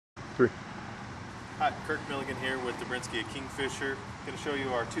three. Hi, Kirk Milligan here with Dobrinski at Kingfisher. Going to show you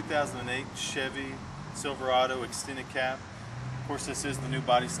our 2008 Chevy Silverado extended cab. Of course, this is the new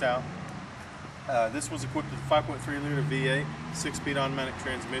body style. This was equipped with a 5.3 liter V8, 6-speed automatic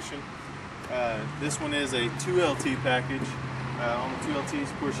transmission. This one is a 2LT package. On the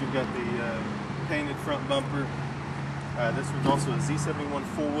 2LTs, of course, you've got the painted front bumper. This one's also a Z71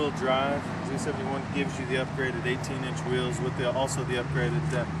 four-wheel drive. Z71 gives you the upgraded 18-inch wheels with also the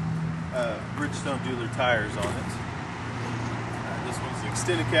upgraded Bridgestone Dueler tires on it. This one's the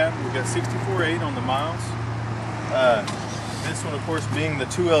extended cab. We've got 64.8 on the miles. This one, of course, being the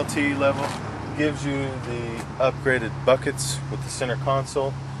 2LT level, gives you the upgraded buckets with the center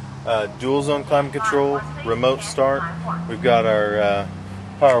console, dual zone climate control, remote start. We've got our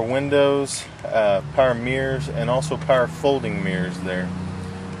power windows, power mirrors, and also power folding mirrors there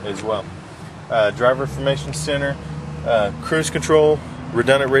as well. Driver information center, cruise control,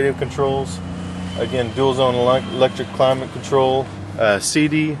 redundant radio controls, again dual zone electric climate control,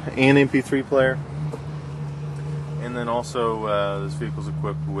 CD and MP3 player, and then also this vehicle's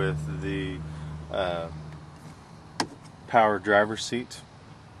equipped with the power driver's seat.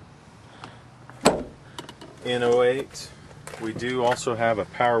 In 08, we do also have a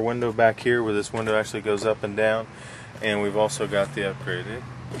power window back here where this window actually goes up and down, and we've also got the upgraded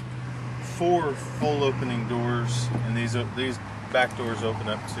 4 full opening doors, and these back doors open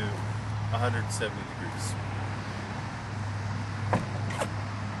up to 170 degrees.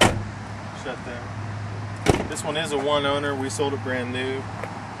 Shut there. This one is a one owner. We sold it brand new.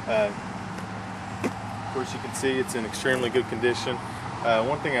 Of course, you can see it's in extremely good condition.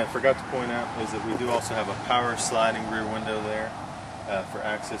 One thing I forgot to point out is that we do also have a power sliding rear window there for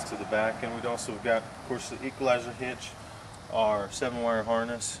access to the back, and we've also got, of course, the equalizer hitch, our 7-wire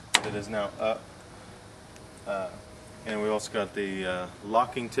harness that is now up, and we've also got the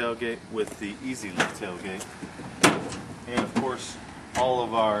locking tailgate with the easy lift tailgate, and of course all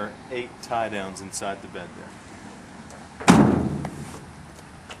of our 8 tie downs inside the bed there.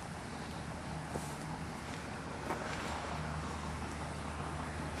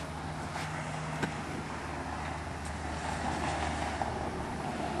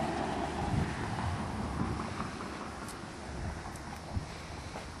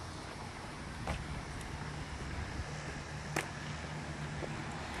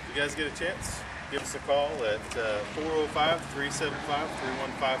 If you guys get a chance, give us a call at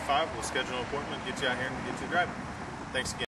 405-375-3155. We'll schedule an appointment, get you out here, and get you driving. Thanks again.